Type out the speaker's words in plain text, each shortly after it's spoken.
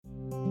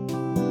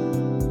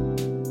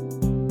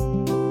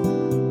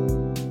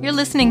You're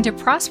listening to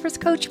Prosperous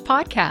Coach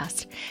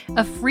Podcast,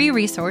 a free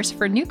resource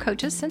for new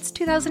coaches since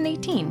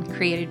 2018,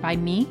 created by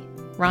me,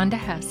 Rhonda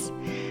Hess.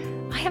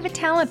 I have a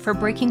talent for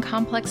breaking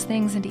complex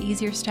things into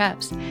easier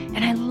steps,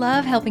 and I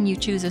love helping you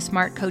choose a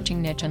smart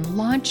coaching niche and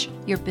launch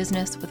your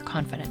business with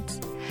confidence.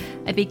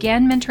 I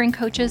began mentoring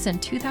coaches in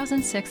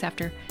 2006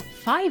 after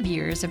 5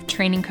 years of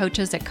training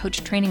coaches at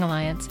Coach Training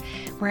Alliance,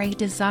 where I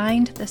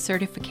designed the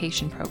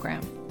certification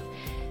program.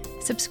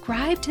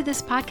 Subscribe to this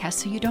podcast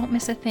so you don't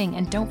miss a thing,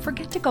 and don't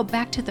forget to go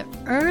back to the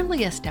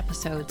earliest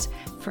episodes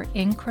for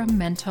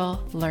incremental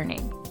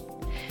learning.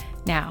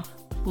 Now,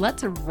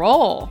 let's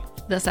roll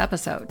this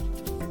episode.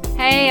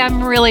 Hey,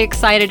 I'm really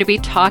excited to be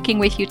talking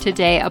with you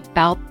today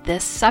about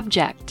this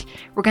subject.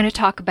 We're going to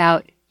talk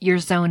about your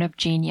zone of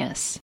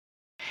genius.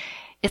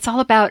 It's all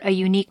about a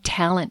unique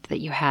talent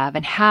that you have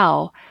and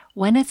how,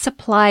 when it's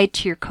applied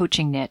to your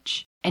coaching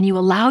niche and you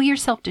allow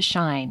yourself to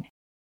shine,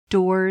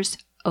 doors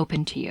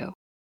open to you.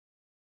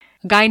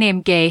 A guy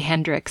named Gay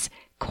Hendricks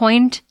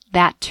coined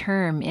that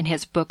term in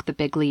his book, The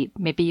Big Leap.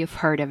 Maybe you've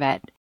heard of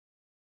it.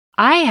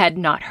 I had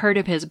not heard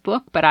of his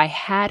book, but I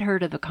had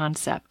heard of the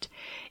concept.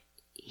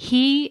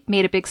 He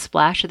made a big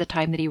splash at the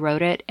time that he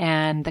wrote it,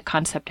 and the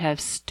concept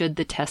has stood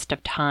the test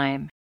of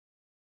time.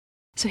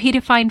 So he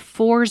defined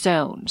 4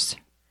 zones: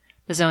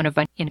 the zone of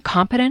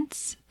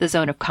incompetence, the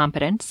zone of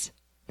competence,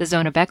 the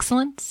zone of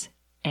excellence,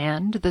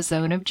 and the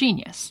zone of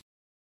genius.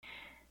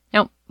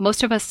 Now,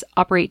 most of us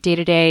operate day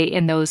to day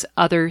in those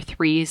other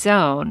 3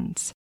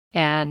 zones.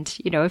 And,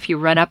 if you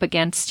run up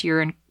against your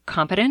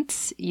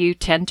incompetence, you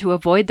tend to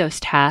avoid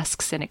those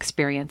tasks and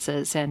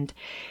experiences. And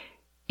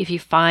if you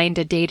find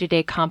a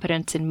day-to-day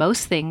competence in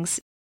most things,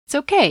 it's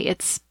okay.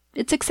 It's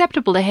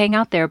acceptable to hang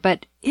out there,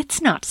 but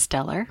it's not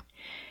stellar.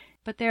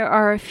 But there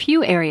are a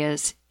few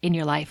areas in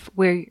your life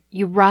where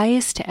you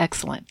rise to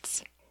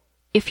excellence.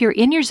 If you're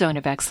in your zone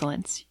of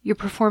excellence, you're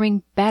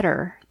performing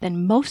better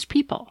than most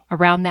people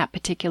around that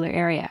particular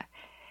area.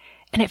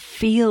 And it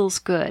feels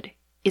good.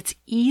 It's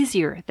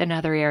easier than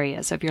other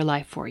areas of your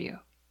life for you.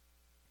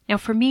 Now,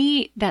 for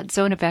me, that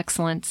zone of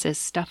excellence is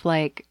stuff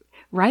like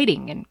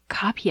writing and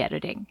copy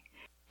editing.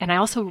 And I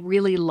also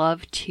really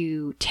love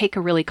to take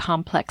a really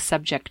complex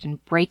subject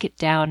and break it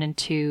down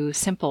into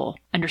simple,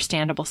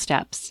 understandable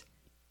steps.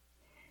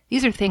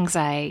 These are things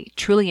I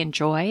truly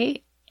enjoy,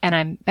 and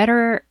I'm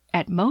better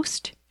at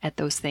most at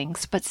those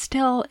things, but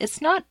still, it's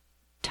not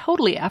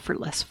totally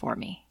effortless for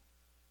me.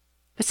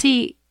 But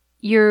see,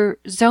 your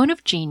zone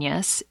of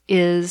genius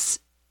is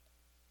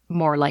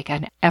more like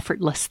an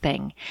effortless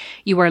thing.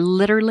 You are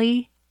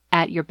literally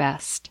at your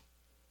best.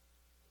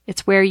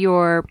 It's where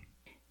your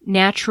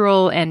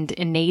natural and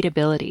innate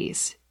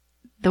abilities,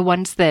 the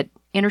ones that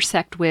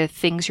intersect with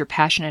things you're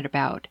passionate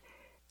about,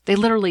 they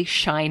literally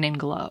shine and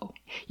glow.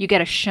 You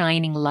get a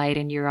shining light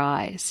in your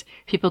eyes.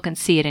 People can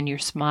see it in your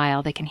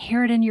smile. They can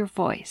hear it in your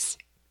voice.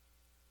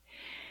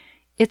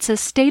 It's a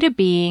state of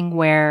being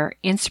where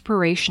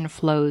inspiration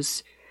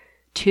flows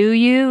to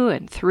you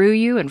and through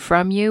you and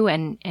from you,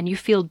 and you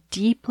feel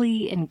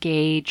deeply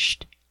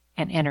engaged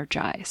and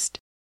energized.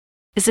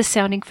 Is this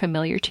sounding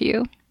familiar to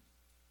you?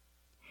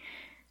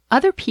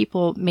 Other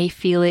people may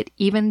feel it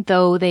even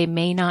though they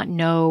may not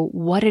know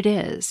what it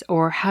is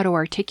or how to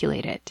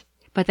articulate it.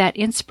 But that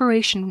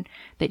inspiration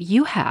that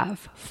you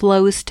have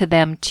flows to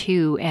them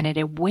too, and it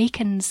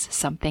awakens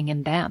something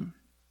in them.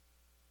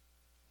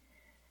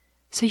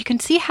 So you can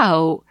see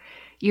how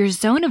your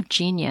zone of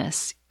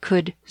genius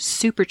could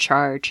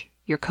supercharge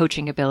your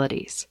coaching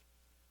abilities.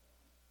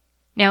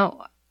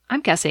 Now,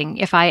 I'm guessing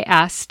if I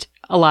asked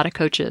a lot of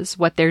coaches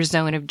what their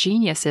zone of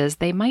genius is,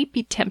 they might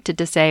be tempted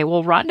to say,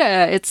 well,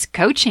 Rhonda, it's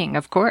coaching,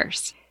 of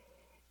course.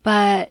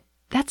 But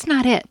that's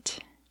not it.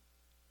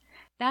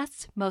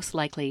 That's most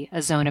likely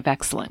a zone of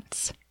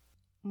excellence.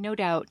 No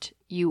doubt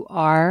you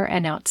are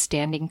an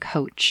outstanding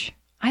coach.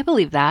 I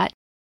believe that.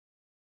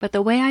 But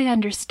the way I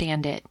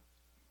understand it,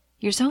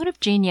 your zone of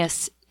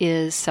genius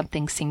is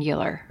something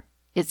singular.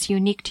 It's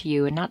unique to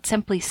you and not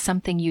simply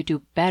something you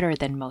do better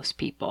than most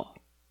people.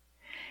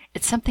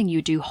 It's something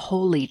you do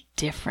wholly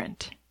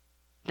different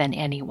than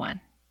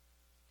anyone.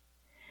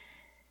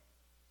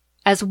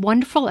 As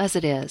wonderful as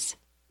it is,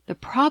 the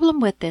problem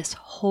with this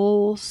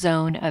whole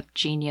zone of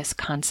genius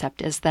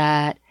concept is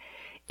that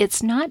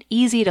it's not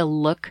easy to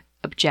look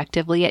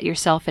objectively at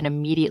yourself and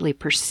immediately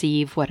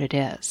perceive what it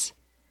is.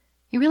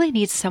 You really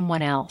need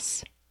someone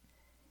else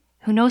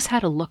who knows how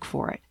to look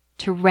for it,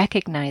 to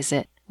recognize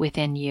it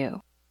within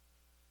you.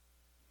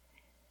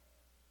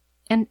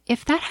 And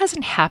if that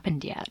hasn't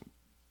happened yet,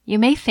 you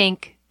may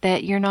think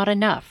that you're not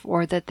enough,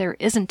 or that there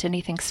isn't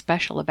anything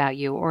special about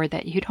you, or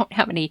that you don't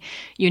have any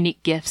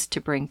unique gifts to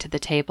bring to the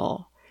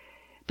table.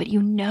 But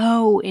you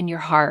know in your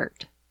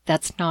heart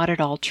that's not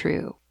at all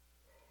true.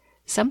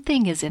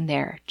 Something is in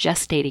there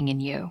gestating in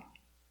you.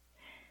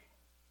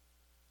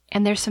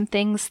 And there's some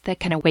things that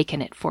can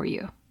awaken it for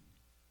you.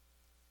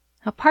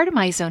 Now, part of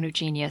my zone of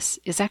genius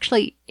is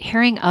actually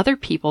hearing other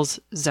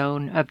people's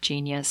zone of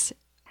genius.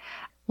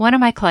 One of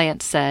my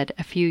clients said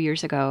a few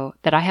years ago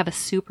that I have a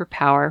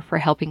superpower for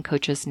helping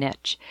coaches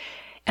niche.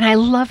 And I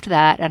loved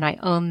that, and I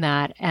own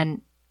that.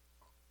 And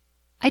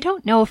I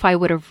don't know if I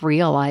would have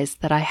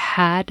realized that I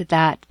had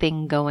that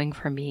thing going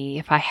for me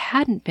if I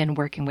hadn't been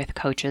working with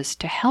coaches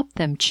to help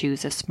them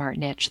choose a smart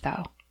niche,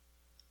 though.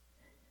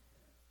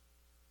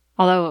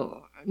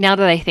 Although, now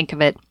that I think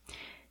of it,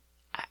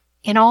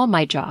 in all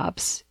my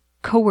jobs,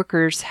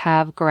 coworkers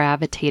have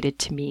gravitated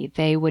to me.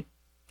 They would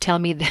tell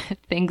me the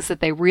things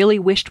that they really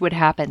wished would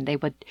happen. They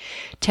would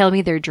tell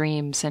me their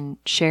dreams and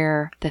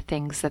share the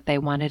things that they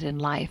wanted in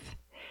life.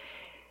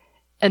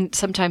 And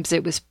sometimes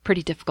it was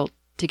pretty difficult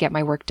to get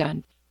my work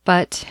done.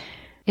 But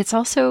it's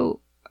also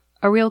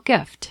a real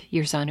gift,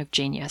 your zone of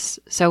genius.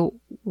 So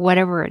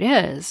whatever it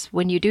is,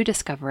 when you do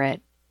discover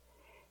it,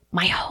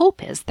 my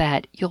hope is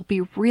that you'll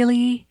be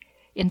really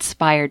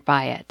inspired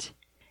by it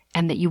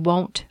and that you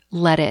won't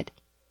let it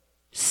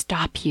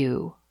stop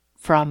you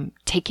from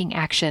taking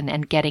action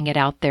and getting it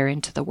out there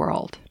into the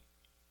world.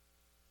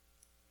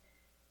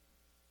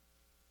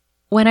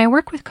 When I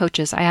work with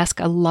coaches, I ask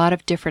a lot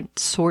of different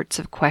sorts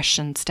of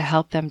questions to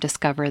help them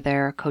discover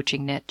their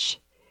coaching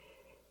niche.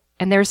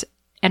 And there's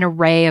an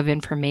array of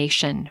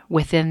information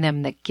within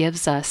them that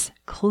gives us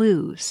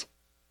clues.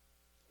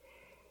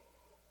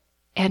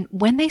 And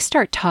when they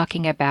start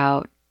talking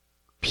about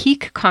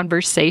peak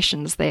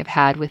conversations they've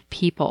had with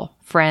people,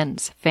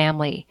 friends,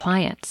 family,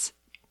 clients,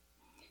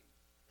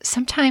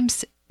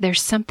 sometimes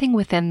there's something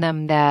within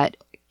them that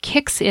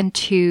kicks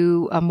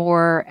into a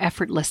more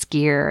effortless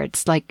gear.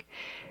 It's like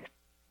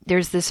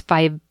there's this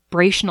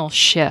vibrational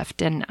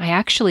shift, and I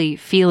actually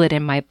feel it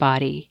in my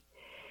body.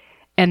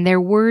 And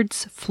their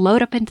words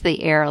float up into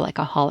the air like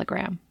a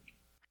hologram.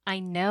 I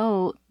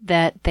know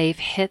that they've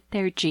hit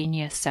their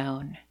genius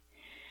zone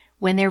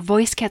when their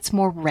voice gets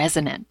more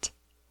resonant,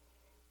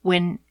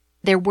 when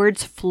their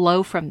words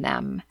flow from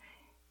them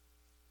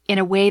in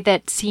a way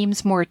that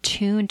seems more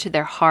tuned to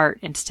their heart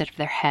instead of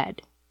their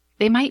head.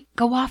 They might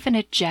go off in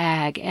a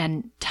jag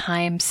and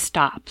time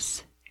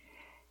stops.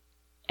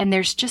 And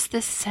there's just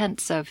this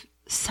sense of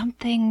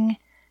something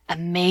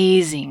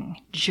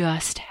amazing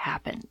just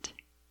happened.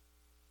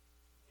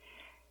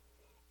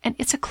 And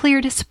it's a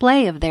clear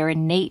display of their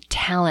innate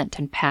talent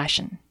and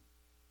passion.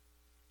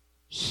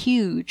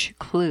 Huge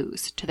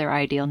clues to their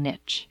ideal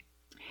niche.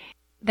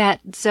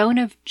 That zone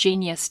of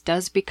genius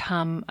does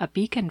become a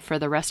beacon for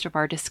the rest of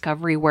our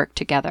discovery work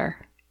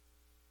together.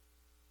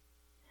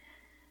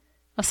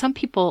 Well, some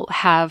people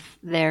have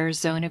their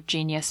zone of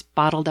genius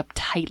bottled up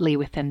tightly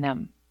within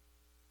them.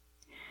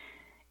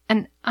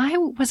 And I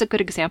was a good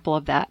example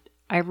of that.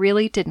 I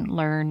really didn't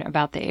learn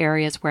about the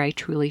areas where I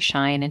truly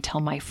shine until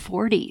my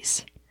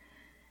 40s.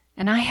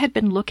 And I had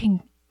been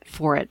looking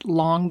for it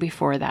long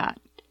before that.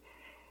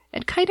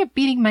 And kind of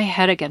beating my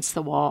head against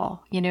the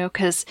wall,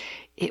 because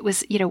it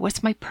was,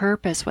 what's my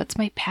purpose? What's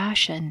my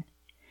passion?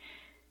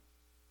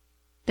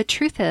 The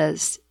truth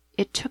is,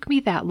 it took me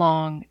that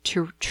long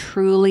to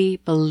truly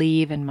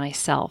believe in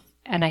myself.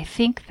 And I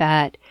think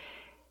that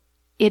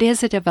it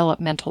is a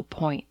developmental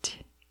point.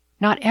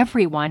 Not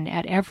everyone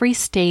at every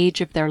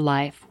stage of their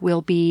life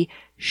will be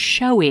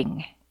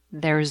showing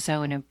their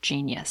zone of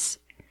genius,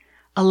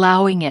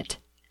 allowing it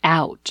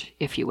out,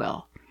 if you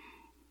will.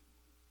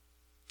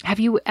 Have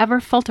you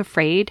ever felt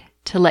afraid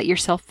to let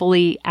yourself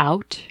fully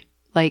out?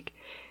 Like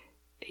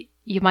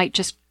you might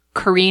just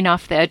careen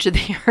off the edge of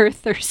the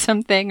earth or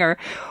something, or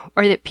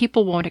that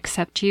people won't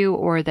accept you,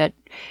 or that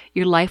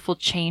your life will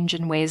change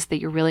in ways that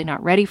you're really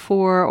not ready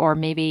for, or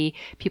maybe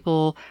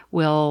people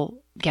will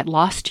get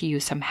lost to you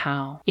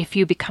somehow if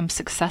you become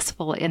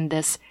successful in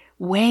this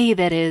way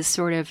that is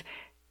sort of,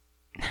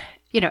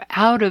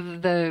 out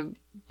of the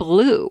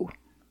blue.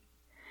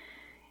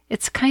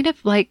 It's kind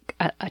of like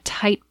a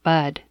tight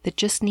bud that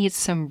just needs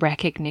some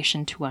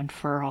recognition to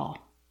unfurl.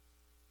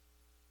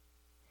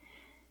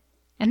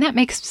 And that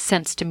makes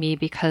sense to me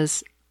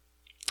because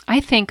I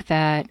think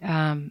that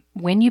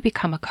when you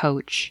become a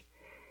coach,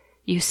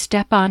 you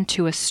step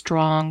onto a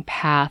strong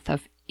path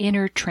of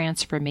inner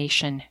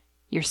transformation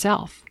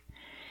yourself.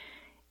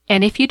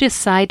 And if you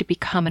decide to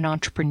become an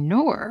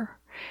entrepreneur,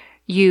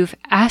 you've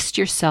asked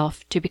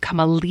yourself to become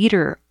a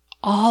leader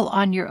all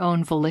on your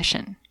own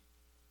volition.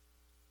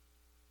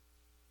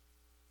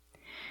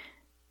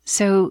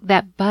 So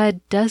that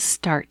bud does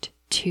start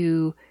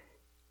to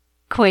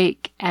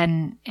quake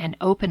and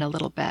open a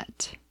little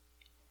bit.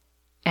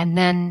 And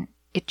then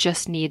it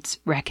just needs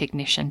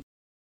recognition.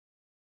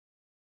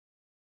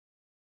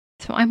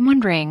 So I'm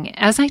wondering,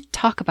 as I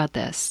talk about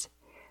this,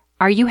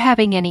 are you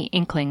having any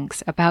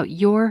inklings about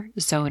your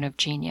zone of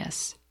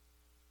genius?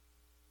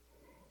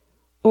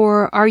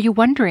 Or are you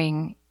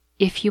wondering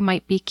if you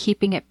might be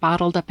keeping it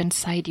bottled up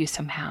inside you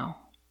somehow?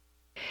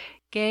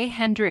 Gay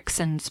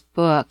Hendrickson's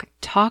book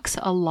talks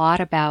a lot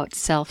about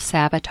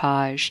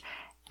self-sabotage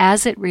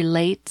as it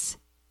relates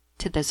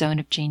to the zone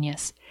of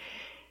genius.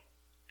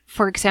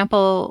 For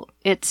example,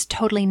 it's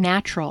totally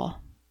natural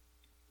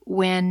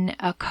when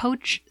a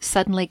coach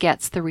suddenly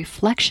gets the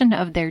reflection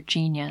of their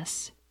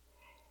genius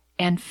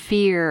and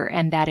fear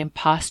and that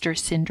imposter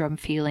syndrome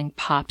feeling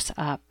pops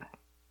up.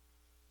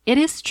 It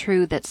is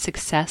true that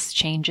success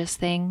changes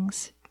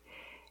things,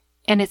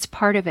 and it's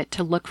part of it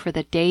to look for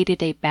the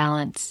day-to-day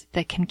balance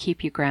that can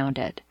keep you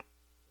grounded.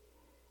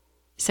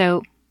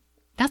 So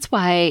that's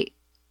why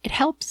it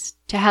helps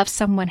to have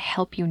someone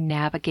help you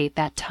navigate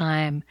that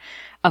time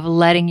of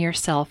letting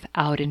yourself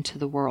out into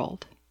the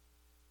world.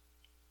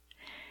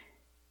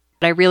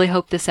 But I really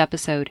hope this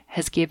episode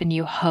has given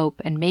you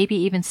hope and maybe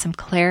even some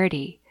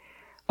clarity,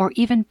 or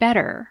even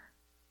better,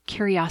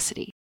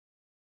 curiosity.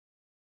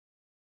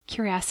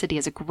 Curiosity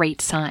is a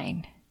great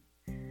sign.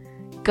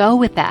 Go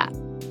with that.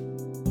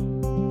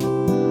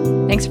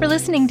 Thanks for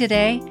listening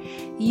today.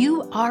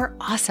 You are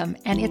awesome,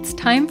 and it's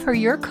time for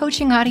your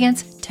coaching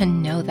audience to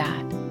know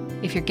that.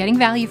 If you're getting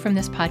value from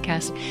this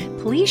podcast,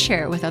 please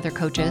share it with other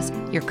coaches.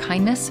 Your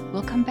kindness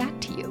will come back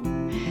to you.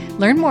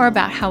 Learn more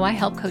about how I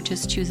help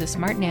coaches choose a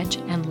smart niche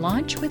and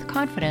launch with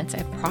confidence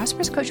at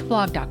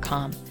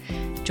prosperouscoachblog.com.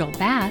 Joel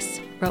Bass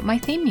wrote my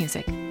theme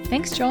music.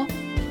 Thanks, Joel.